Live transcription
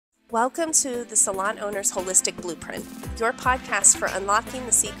Welcome to the Salon Owner's Holistic Blueprint, your podcast for unlocking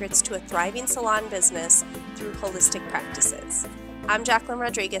the secrets to a thriving salon business through holistic practices. I'm Jacqueline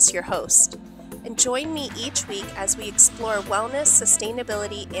Rodriguez, your host, and join me each week as we explore wellness,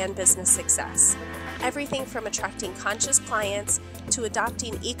 sustainability, and business success. Everything from attracting conscious clients to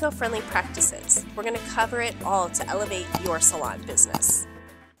adopting eco-friendly practices. We're going to cover it all to elevate your salon business.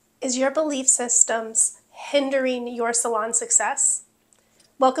 Is your belief systems hindering your salon success?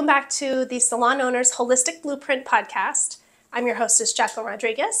 Welcome back to the Salon Owner's Holistic Blueprint podcast. I'm your hostess, Jacqueline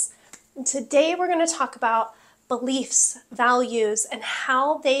Rodriguez. And today we're going to talk about beliefs, values, and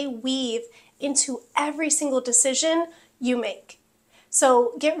how they weave into every single decision you make.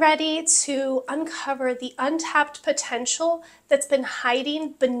 So get ready to uncover the untapped potential that's been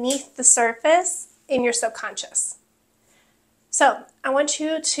hiding beneath the surface in your subconscious. So I want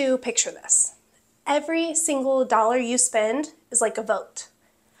you to picture this. Every single dollar you spend is like a vote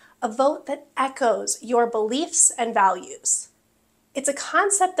that echoes your beliefs and values. It's a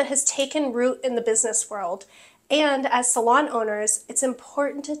concept that has taken root in the business world, and as salon owners, it's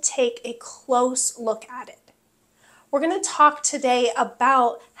important to take a close look at it. We're going to talk today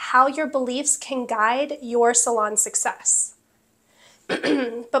about how your beliefs can guide your salon success.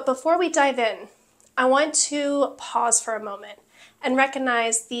 But before we dive in, I want to pause for a moment and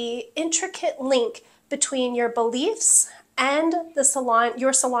recognize the intricate link between your beliefs and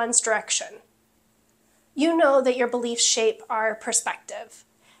your salon's direction. You know that your beliefs shape our perspective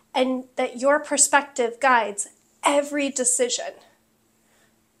and that your perspective guides every decision.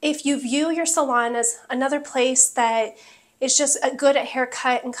 If you view your salon as another place that is just good at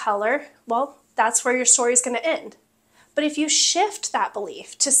haircut and color, well, that's where your story is going to end. But if you shift that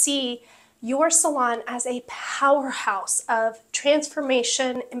belief to see your salon as a powerhouse of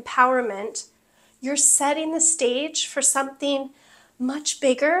transformation, empowerment, you're setting the stage for something much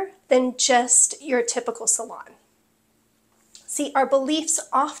bigger than just your typical salon. See, our beliefs,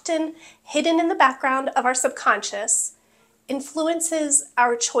 often hidden in the background of our subconscious, influences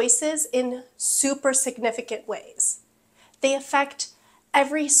our choices in super significant ways. They affect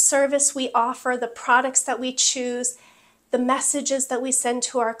every service we offer, the products that we choose, the messages that we send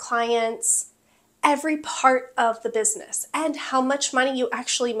to our clients, every part of the business, and how much money you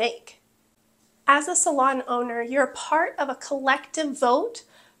actually make. As a salon owner, you're part of a collective vote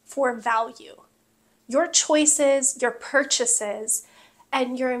for value. Your choices, your purchases,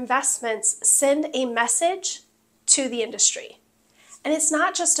 and your investments send a message to the industry. And it's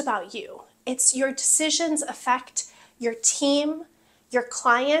not just about you. It's your decisions affect your team, your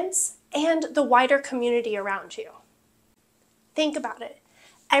clients, and the wider community around you. Think about it.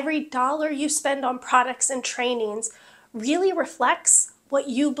 Every dollar you spend on products and trainings really reflects what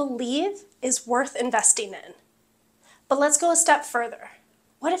you believe is worth investing in. But let's go a step further.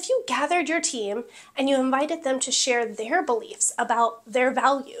 What if you gathered your team and you invited them to share their beliefs about their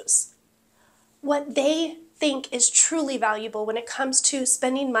values? What they think is truly valuable when it comes to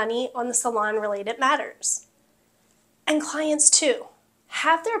spending money on the salon-related matters. And clients too,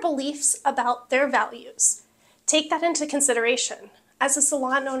 have their beliefs about their values. Take that into consideration. As a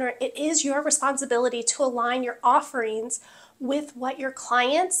salon owner, it is your responsibility to align your offerings with what your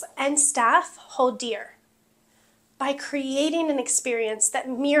clients and staff hold dear. By creating an experience that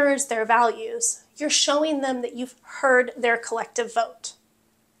mirrors their values, you're showing them that you've heard their collective vote.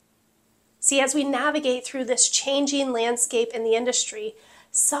 See, as we navigate through this changing landscape in the industry,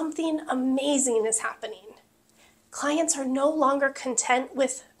 something amazing is happening. Clients are no longer content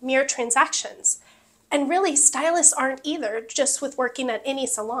with mere transactions. And really, stylists aren't either, just with working at any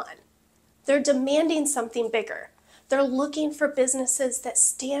salon. They're demanding something bigger. They're looking for businesses that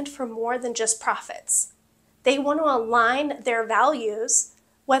stand for more than just profits. They want to align their values,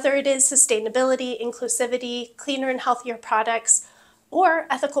 whether it is sustainability, inclusivity, cleaner and healthier products, or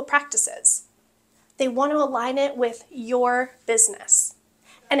ethical practices. They want to align it with your business.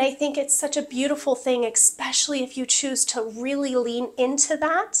 And I think it's such a beautiful thing, especially if you choose to really lean into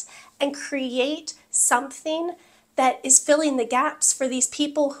that and create something that is filling the gaps for these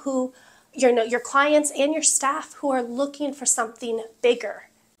people who, your clients and your staff who are looking for something bigger.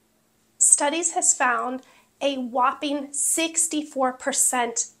 Studies has found a whopping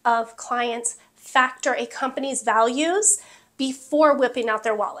 64% of clients factor a company's values before whipping out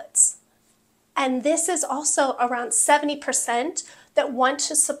their wallets. And this is also around 70% that want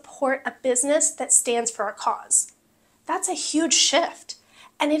to support a business that stands for a cause. That's a huge shift,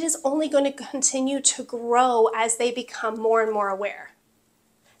 and it is only going to continue to grow as they become more and more aware.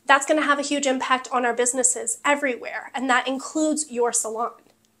 That's going to have a huge impact on our businesses everywhere, and that includes your salon.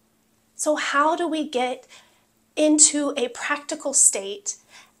 So how do we get into a practical state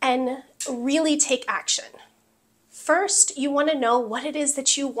and really take action. First, you want to know what it is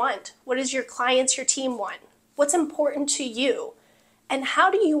that you want. What does your clients, your team want? What's important to you? And how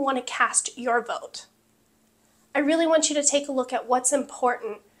do you want to cast your vote? I really want you to take a look at what's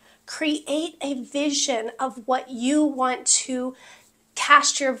important. Create a vision of what you want to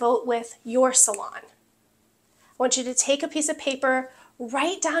cast your vote with your salon. I want you to take a piece of paper,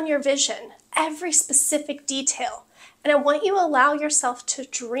 write down your vision, every specific detail, and I want you to allow yourself to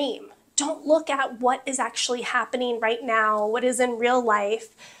dream. Don't look at what is actually happening right now, what is in real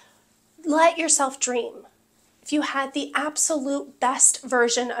life. Let yourself dream. If you had the absolute best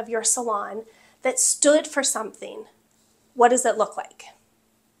version of your salon that stood for something, what does it look like?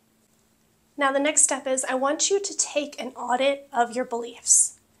 Now the next step is I want you to take an audit of your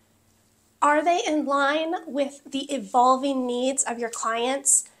beliefs. Are they in line with the evolving needs of your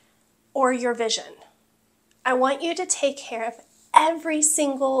clients or your vision? I want you to take care of every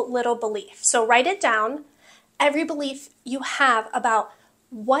single little belief. So write it down, every belief you have about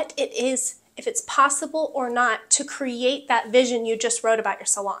what it is, if it's possible or not, to create that vision you just wrote about your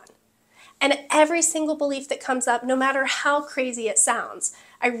salon. And every single belief that comes up, no matter how crazy it sounds,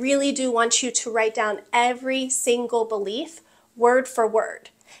 I really do want you to write down every single belief, word for word.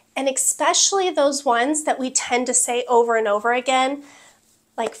 And especially those ones that we tend to say over and over again,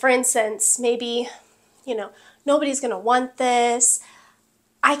 like for instance, maybe, nobody's going to want this.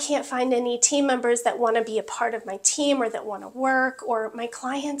 I can't find any team members that want to be a part of my team or that want to work, or my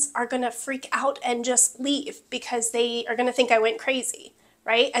clients are going to freak out and just leave because they are going to think I went crazy,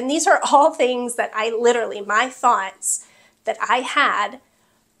 right? And these are all things that my thoughts that I had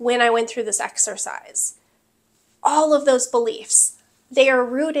when I went through this exercise. All of those beliefs, they are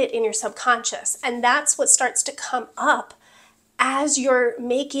rooted in your subconscious, and that's what starts to come up as you're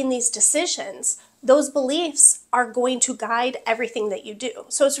making these decisions. Those beliefs are going to guide everything that you do.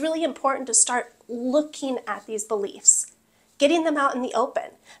 So it's really important to start looking at these beliefs, getting them out in the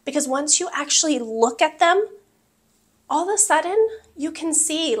open, because once you actually look at them, all of a sudden you can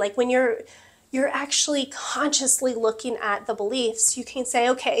see, like when you're actually consciously looking at the beliefs, you can say,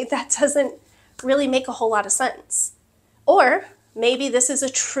 okay, that doesn't really make a whole lot of sense. Or maybe this is a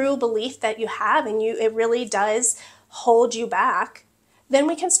true belief that you have and it really does hold you back. Then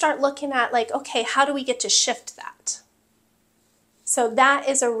we can start looking at like, okay, how do we get to shift that? So that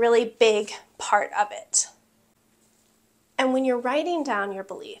is a really big part of it. And when you're writing down your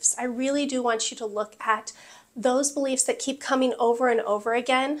beliefs, I really do want you to look at those beliefs that keep coming over and over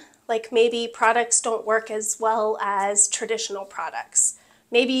again, like maybe products don't work as well as traditional products.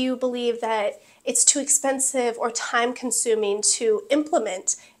 Maybe you believe that it's too expensive or time-consuming to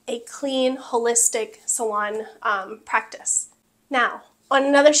implement a clean, holistic salon practice. Now, on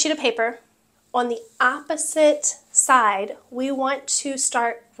another sheet of paper, on the opposite side, we want to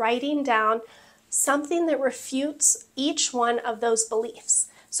start writing down something that refutes each one of those beliefs.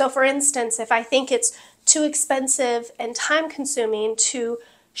 So for instance, if I think it's too expensive and time-consuming to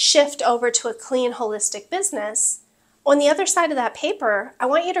shift over to a clean, holistic business, on the other side of that paper, I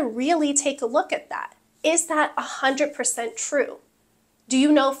want you to really take a look at that. Is that 100% true? Do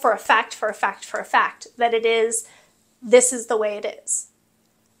you know for a fact that this is the way it is?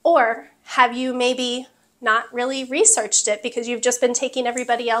 Or have you maybe not really researched it because you've just been taking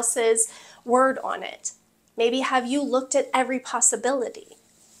everybody else's word on it? Maybe have you looked at every possibility,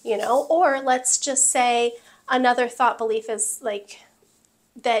 Or let's just say another thought belief is like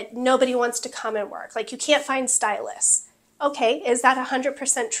that nobody wants to come and work. Like you can't find stylists. Okay, is that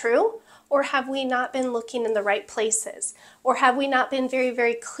 100% true? Or have we not been looking in the right places? Or have we not been very,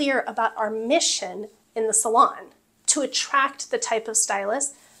 very clear about our mission in the salon to attract the type of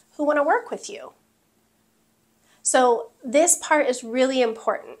stylists who want to work with you? So this part is really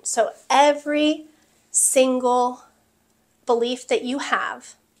important. So every single belief that you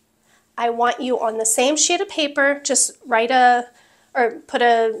have, I want you on the same sheet of paper, just put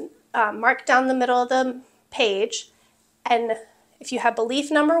a mark down the middle of the page. And if you have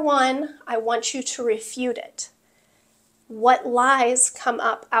belief number 1, I want you to refute it. What lies come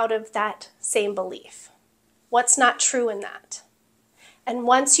up out of that same belief? What's not true in that? And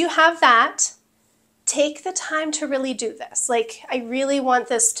once you have that, take the time to really do this. Like, I really want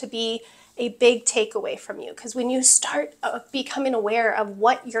this to be a big takeaway from you, because when you start becoming aware of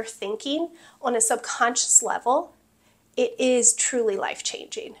what you're thinking on a subconscious level, it is truly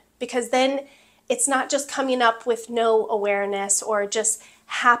life-changing, because then it's not just coming up with no awareness or just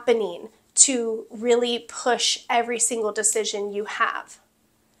happening to really push every single decision you have.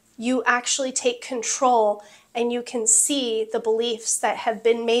 You actually take control and you can see the beliefs that have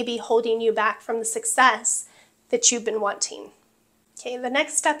been maybe holding you back from the success that you've been wanting. Okay, the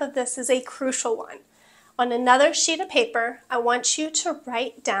next step of this is a crucial one. On another sheet of paper, I want you to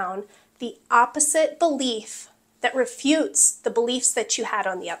write down the opposite belief that refutes the beliefs that you had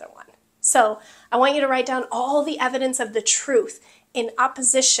on the other one. So I want you to write down all the evidence of the truth in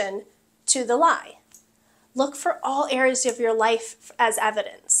opposition to the lie. Look for all areas of your life as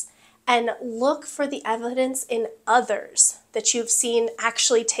evidence, and look for the evidence in others that you've seen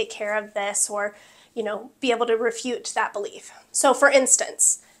actually take care of this or, be able to refute that belief. So for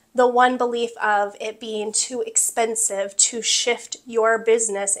instance, the one belief of it being too expensive to shift your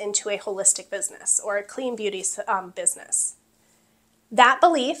business into a holistic business or a clean beauty business. That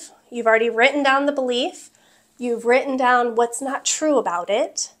belief, you've already written down the belief, you've written down what's not true about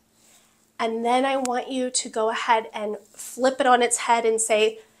it, and then I want you to go ahead and flip it on its head and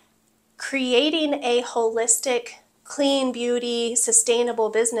say, creating a holistic, clean beauty, sustainable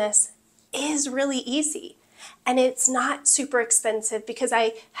business is really easy. And it's not super expensive because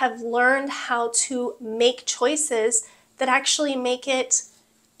I have learned how to make choices that actually make it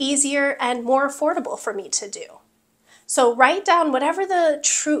easier and more affordable for me to do. So write down whatever the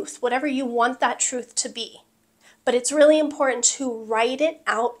truth, whatever you want that truth to be. But it's really important to write it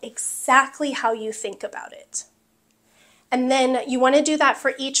out exactly how you think about it. And then you want to do that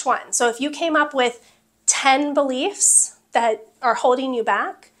for each one. So if you came up with 10 beliefs that are holding you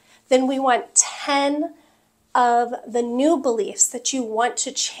back, then we want 10 of the new beliefs that you want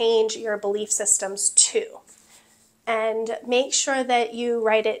to change your belief systems to. And make sure that you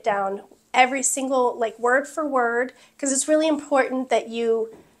write it down every single, word for word, because it's really important that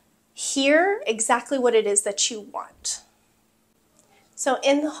you hear exactly what it is that you want. So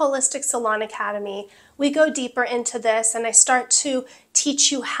in the Holistic Salon Academy, we go deeper into this and I start to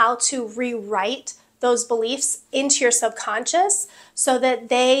teach you how to rewrite those beliefs into your subconscious so that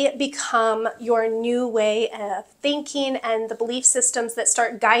they become your new way of thinking and the belief systems that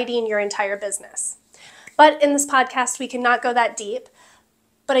start guiding your entire business. But in this podcast, we cannot go that deep.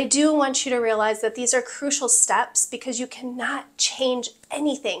 But I do want you to realize that these are crucial steps because you cannot change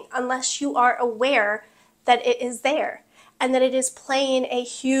anything unless you are aware that it is there and that it is playing a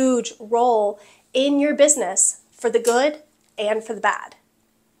huge role in your business for the good and for the bad.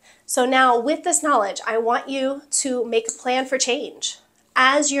 So now with this knowledge, I want you to make a plan for change.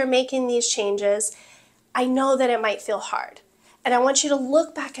 As you're making these changes, I know that it might feel hard. And I want you to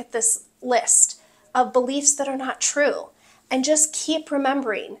look back at this list of beliefs that are not true and just keep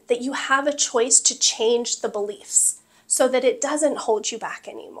remembering that you have a choice to change the beliefs so that it doesn't hold you back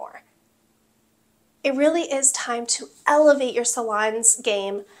anymore. It really is time to elevate your salon's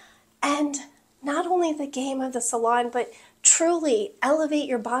game, and not only the game of the salon, but truly elevate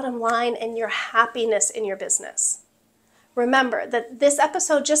your bottom line and your happiness in your business. Remember that this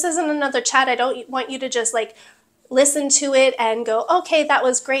episode just isn't another chat. I don't want you to just listen to it and go, okay, that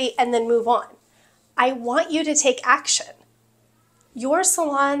was great, and then move on. I want you to take action. Your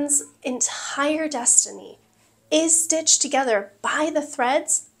salon's entire destiny is stitched together by the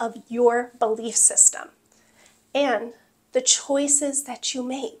threads of your belief system and the choices that you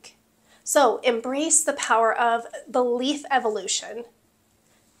make. So embrace the power of belief evolution,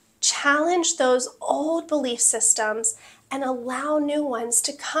 challenge those old belief systems, and allow new ones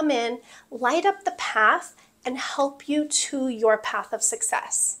to come in, light up the path, and help you to your path of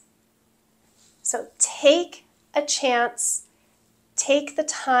success. So take a chance, take the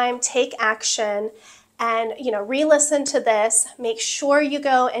time, take action, and re-listen to this. Make sure you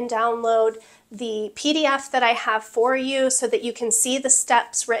go and download the PDF that I have for you so that you can see the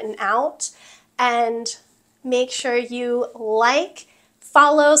steps written out, and make sure you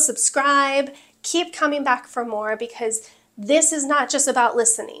follow, subscribe, keep coming back for more, because this is not just about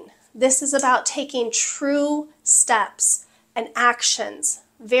listening. This is about taking true steps and actions,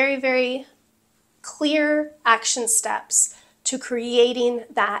 very, very clear action steps to creating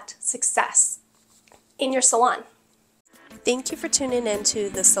that success in your salon. Thank you for tuning in to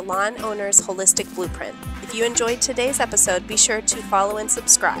the Salon Owner's Holistic Blueprint. If you enjoyed today's episode, be sure to follow and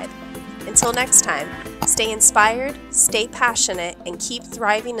subscribe. Until next time, stay inspired, stay passionate, and keep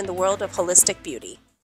thriving in the world of holistic beauty.